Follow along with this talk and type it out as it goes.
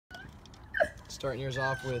Starting yours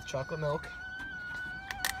off with chocolate milk.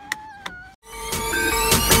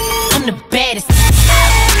 I'm the baddest.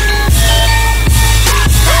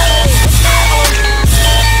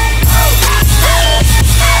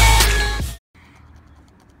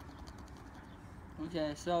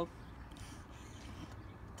 Okay, so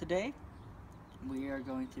today we are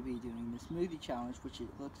going to be doing the smoothie challenge, which it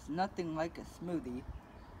looks nothing like a smoothie.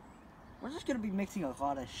 We're just gonna be mixing a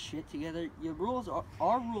lot of shit together.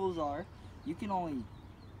 Our rules are you can only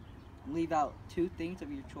leave out 2 things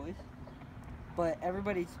of your choice, but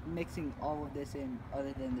everybody's mixing all of this in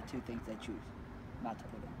other than the 2 things they choose not to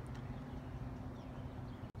put in.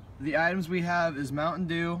 The items we have is Mnt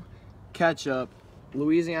Dew, ketchup,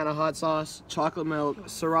 Louisiana hot sauce, chocolate milk,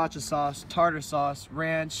 Sriracha sauce, tartar sauce,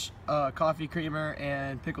 ranch, coffee creamer,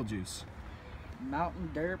 and pickle juice. Mountain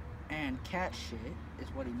Derp and cat shit is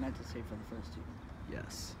what he meant to say for the first 2.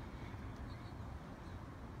 Yes.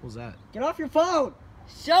 What was that? Get off your phone!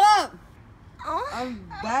 Shut up! I'm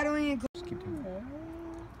battling and Just keep doing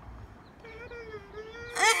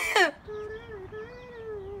it.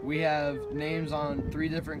 We have names on 3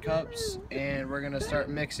 different cups, and we're gonna start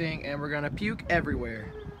mixing, and we're gonna puke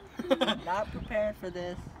everywhere. Not prepared for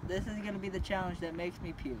this. This is gonna be the challenge that makes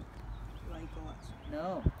me puke. like the last one.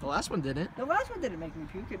 No. The last one didn't. The last one didn't make me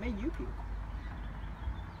puke, it made you puke.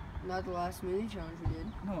 Not the last smoothie challenge we did.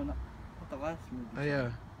 No, not the last movie. Oh yeah.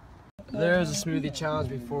 There was a smoothie challenge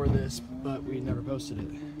before this, but we never posted it.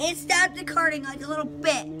 It stopped recording like a little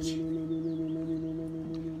bitch.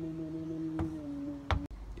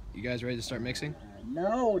 You guys ready to start mixing?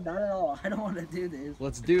 No, not at all. I don't want to do this.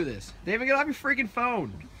 Let's do this. Deyvin, get off your freaking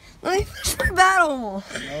phone. Let me finish my battle.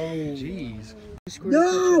 Jeez.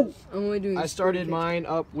 No! I'm only doing. I started mine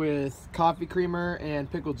up with coffee creamer and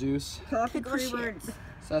pickle juice. Coffee Pickle creamer. shit. So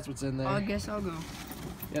that's what's in there. I guess I'll go.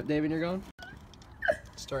 Yep, Deyvin, you're going.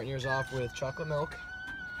 Starting yours off with chocolate milk.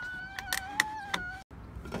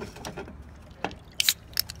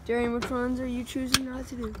 Darian, which ones are you choosing not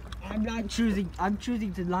to do? I'm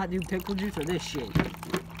choosing to not do pickle juice or this shit.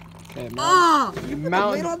 Okay, Ah!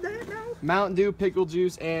 Mnt Dew, pickle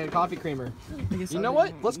juice, and coffee creamer. You know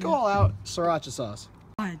what? Let's go all out Sriracha sauce.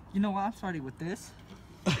 You know what? I'm starting with this.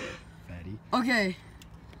 Fatty. Okay.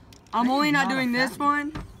 I'm That only is not not a doing this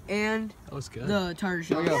fatty. one and That was good. the tartar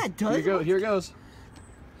Here we sauce. go. Yeah, it does. Here goes.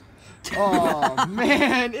 Oh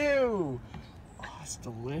man, ew. Oh, it's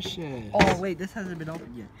delicious. Oh wait, this hasn't been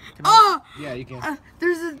opened yet. Can I- Oh! Yeah, you can.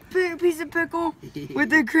 There's a big piece of pickle with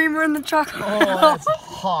the creamer and the chocolate. Oh, that's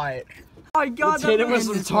hot. Oh my god, Let's hit it with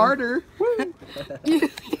some tartar. You're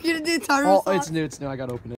gonna do tartar Oh, sauce? it's new. I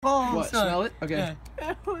gotta open it. Oh, What? sorry. Smell it? Okay.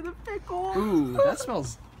 With a pickle. Ooh, that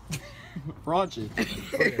smells raunchy.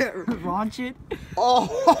 Raunch it. Oh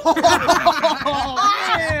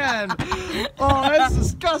man! Oh, that's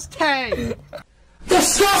disgusting.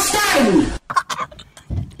 Disgusting!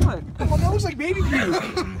 What? Oh, that looks like baby puke.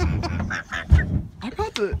 I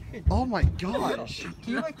got the. Oh my gosh.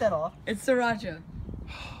 Can you wipe that off? It's sriracha.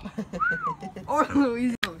 Or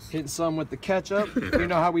Louisiana. Hitting some with the ketchup. You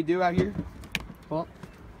know how we do out here. Well.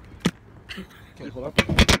 Okay, hold up.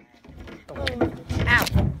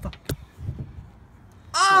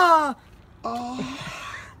 Ah! Oh.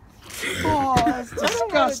 Oh, that's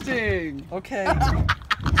disgusting. Okay.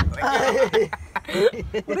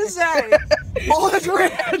 What is that? Oh, that's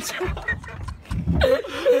ranch.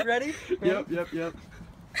 Ready? Yep. Is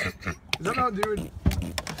that not doing?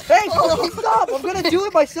 Hey, stop! I'm gonna do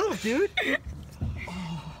it myself, dude.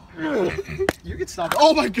 You can stop.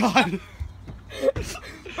 Oh my god.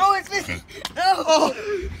 Bro, it's missing! No! Oh.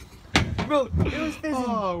 Bro, it was fizzing.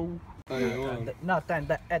 Oh. Okay, hold on. Not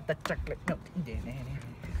that at the chocolate milk.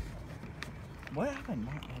 What happened?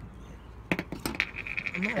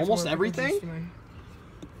 Almost everything?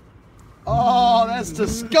 Oh, that's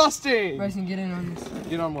disgusting. Brycen, get in on this.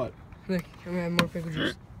 Get on what? Look, I'm gonna have more pickle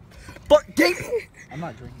juice. But I'm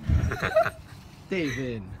not drinking.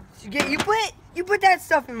 Deyvin. You put that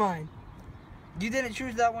stuff in mine. You didn't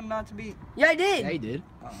choose that one not to be. Yeah, I did. Yeah, he did.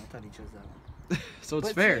 Oh, I thought he chose that one. So it's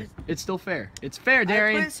But fair. seriously. It's still fair. It's fair, I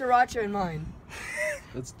Darian. put sriracha in mine.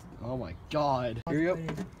 That's. Oh my god. Here you go.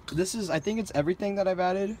 This is. I think it's everything that I've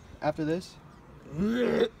added after this.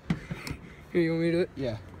 Here, you want me to do it?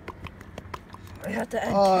 Yeah. I have to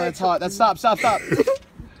add Oh, it's hot. That's stop.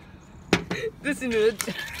 Listen to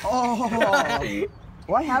it. Oh.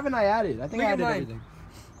 What haven't I added? I think Look I at added mine. everything.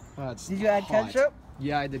 Oh, it's Did you add hot. ketchup?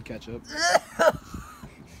 Yeah, I did ketchup.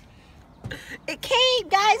 It came,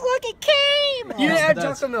 guys. Look, it came. You didn't add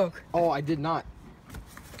that's- chocolate milk. Oh, I did not.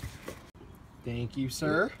 Thank you,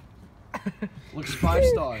 sir. Looks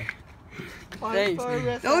 5-star. Thanks.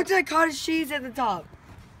 That looks like cottage cheese at the top.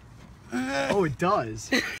 Oh, it does.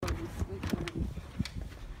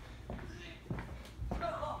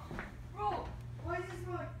 Bro, why does this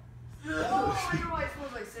smell like... Oh, I know why it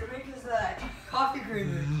smells like cinnamon, because of that coffee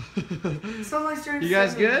creamer. It smells like straight You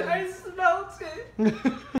guys cinnamon. good? I smelled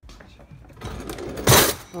it.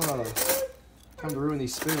 Oh, time to ruin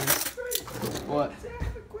these spoons. What? I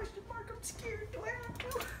have a question mark. I'm scared. Do I have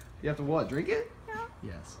to? You have to what? Drink it?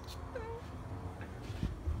 Yes.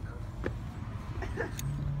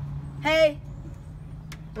 Hey,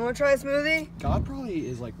 you want to try a smoothie? God probably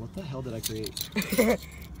is like, what the hell did I create?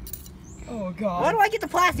 Oh, God. Why do I get the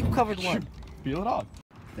plastic covered one? Peel it off.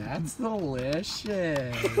 That's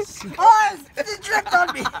delicious. Oh, it just dripped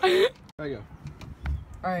on me. There you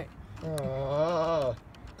All right. go.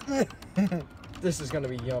 Oh. This is gonna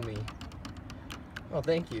be yummy. Oh,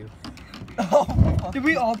 thank you. Did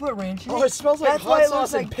we all put ranch in it? Oh, it smells like That's why hot it looks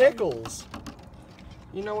sauce and like- pickles.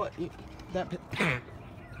 You know what?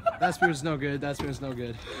 That spoon's no good. That spoon's no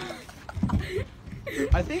good.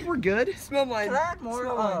 I think we're good. Smell mine. Can I add more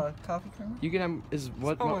Smell mine. coffee creamer? You can have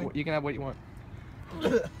you can have what you want.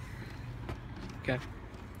 Okay.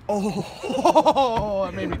 Oh,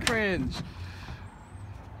 that made me cringe.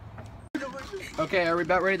 Okay, are we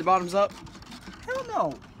about ready? The bottom's up. Hell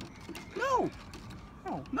no. No.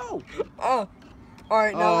 No. No. Oh. All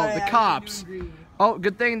right. Now Oh, that I the added a cops. new ingredient- Oh,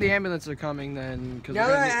 good thing the ambulance are coming then. Cause Now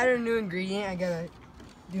we're that I gonna need- added a new ingredient, I gotta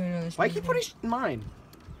do another. Why smoothie. keep putting in mine?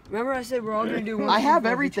 Remember I said we're all gonna do one. I have for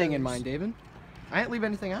each everything in other's. mind, Deyvin. I didn't leave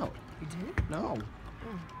anything out. You did? No.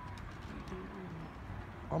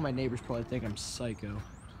 All my neighbors probably think I'm psycho.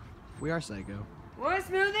 We are psycho. Want a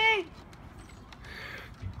smoothie?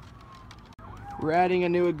 We're adding a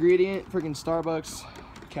new ingredient, freaking Starbucks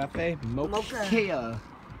Cafe Mocha. Mocha.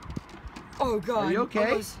 Oh God. Are you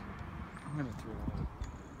okay? Almost- I'm gonna throw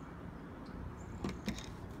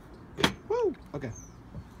up. Woo! Okay.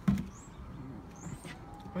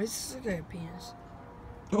 Why does this look like a penis?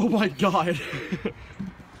 Oh my god.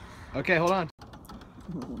 Okay, hold on.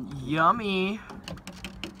 Yummy.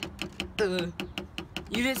 You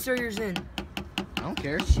didn't stir yours in. I don't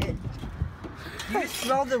care. Shit. You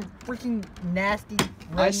smell the freaking nasty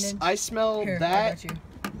remnants. I smell Here, I that, got you.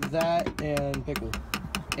 that, and pickle.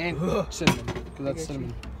 And cinnamon. Because that's got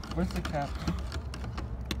cinnamon. Where's the cap?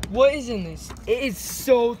 What is in this? It is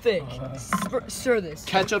so thick. Stir this.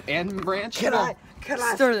 Ketchup and ranch? Can I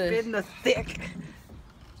Stir this. spin the thick?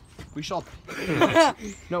 We should all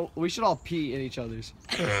No, we should all pee in each other's.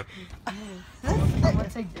 I'm gonna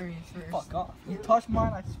take Darian first. Fuck off. You touch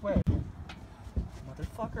mine, I swear.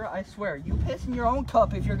 Motherfucker, I swear. You piss in your own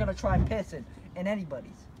cup if you're gonna try pissing in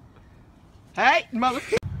anybody's. Hey, mother.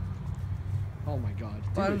 Oh my god.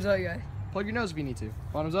 Dude, Bottoms up, guys. plug your nose if you need to.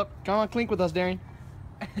 Bottoms up. Come on, clink with us, Darian.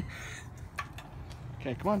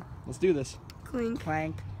 Okay, come on. Let's do this. Clink.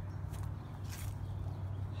 Clank.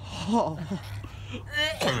 Oh.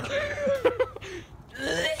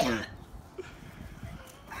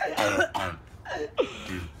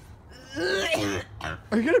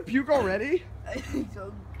 Are you gonna puke already? I think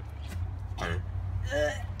so. I'm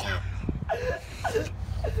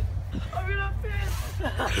gonna piss.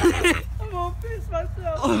 I'm gonna piss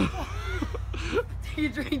myself. Take a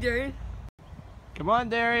drink, Darian. Come on,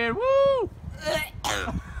 Darian. Woo!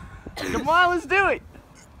 Come on, let's do it.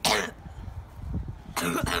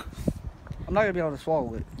 I'm not gonna be able to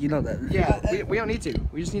swallow it. You know that. Yeah, we don't need to.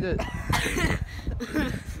 We just need to.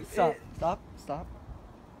 Stop. Stop. Stop.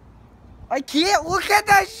 I can't look at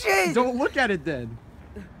that shit! Don't look at it then.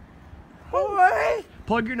 What?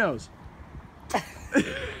 Plug your nose.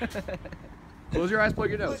 Close your eyes, plug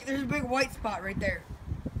your nose. Look, there's a big white spot right there.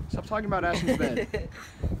 Stop talking about Ashton's bed.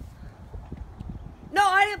 No,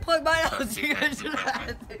 I didn't plug my nose. You guys should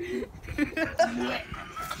have.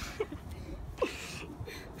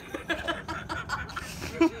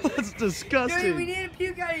 That's disgusting. Dude, we need to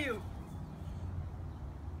puke out of you.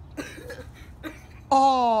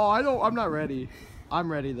 Oh, I'm not ready. I'm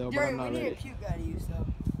ready though, but I'm Dude, we not need ready. to puke out of you, so.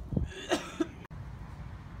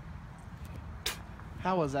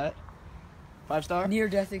 How was that? 5-star? Near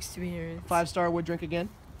death experience. 5-star would drink again?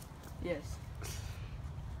 Yes.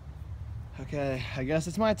 Okay, I guess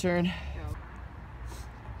it's my turn.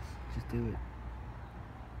 Just do it.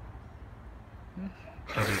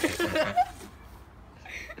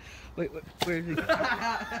 Wait, where is he?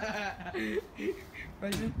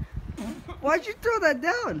 Brycen, Why'd you throw that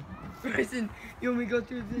down? Brycen, you want me to go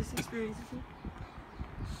through this experience with you?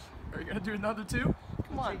 Are you gonna do another two?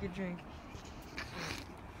 Come on. Take a drink.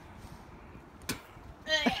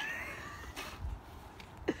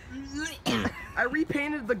 I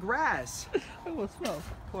repainted the grass. I will smell.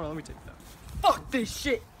 Hold on, let me take that. Fuck this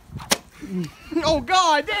shit. Oh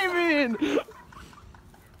God, Deyvin!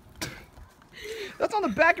 That's on the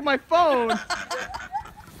back of my phone. The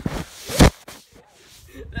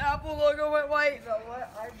Apple logo went white. You know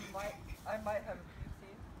what? I might have a puke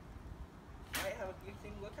scene. Might have a puke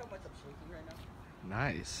scene. Look how much I'm shaking right now.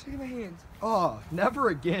 Nice. Look at my hands. Oh, never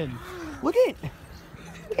again. Look at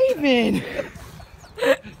Deyvin.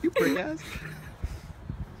 You prick ass.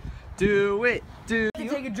 Do it. Do I can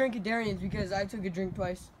take a drink of Darian's because I took a drink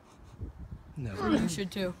twice. No. You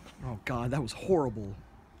should too. Oh God, that was horrible.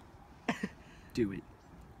 Do it.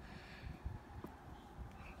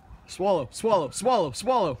 Swallow, swallow, swallow,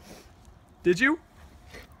 swallow. Did you?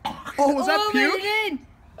 Oh, was that puke? It in.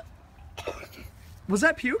 Was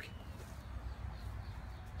that puke?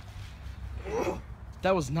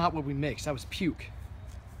 That was not what we mixed. That was puke.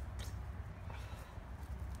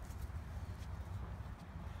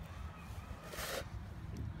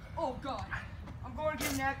 Oh God. I'm going to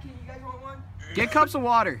get a napkin. You guys want one? Get cups of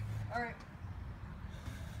water. All right.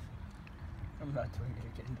 I'm not doing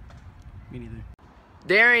it again. Me neither.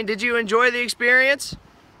 Darian, did you enjoy the experience?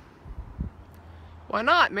 Why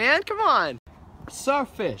not, man? Come on.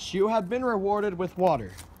 Starfish, you have been rewarded with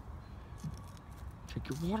water. Drink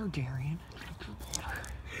your water, Darian. Drink your water.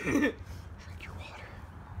 Drink your water.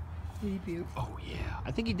 Did he puke? Oh, yeah.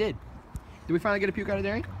 I think he did. Did we finally get a puke out of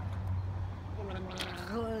Darian?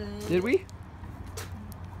 Did we?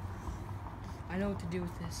 I know what to do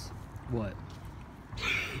with this. What?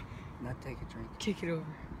 Not take a drink. Kick it over.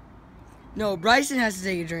 No, Brycen has to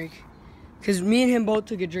take a drink. Because me and him both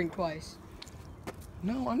took a drink twice.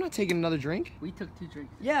 No, I'm not taking another drink. We took 2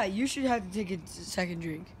 drinks. Yeah, you should have to take a second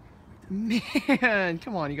drink. Man,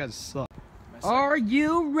 come on, you guys suck. Are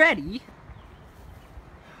you ready?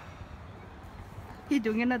 He's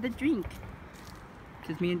doing another drink.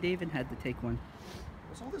 Because me and Deyvin had to take one.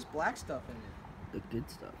 What's all this black stuff in it? The good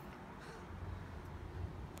stuff.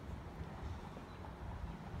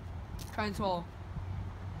 Try and swallow.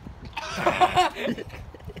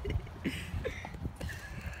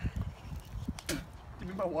 Give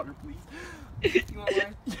me my water, please. You want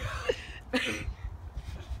mine?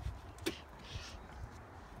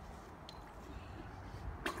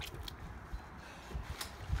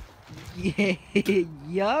 Yeah,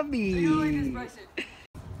 yummy. You like this, Brycen?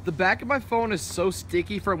 The back of my phone is so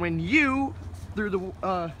sticky from when you threw the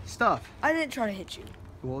stuff. I didn't try to hit you.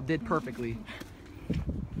 Well, it did perfectly.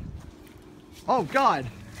 Oh, God.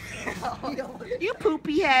 You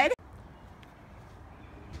poopy head.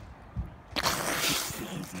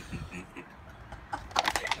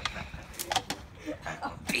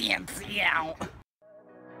 BNC Out.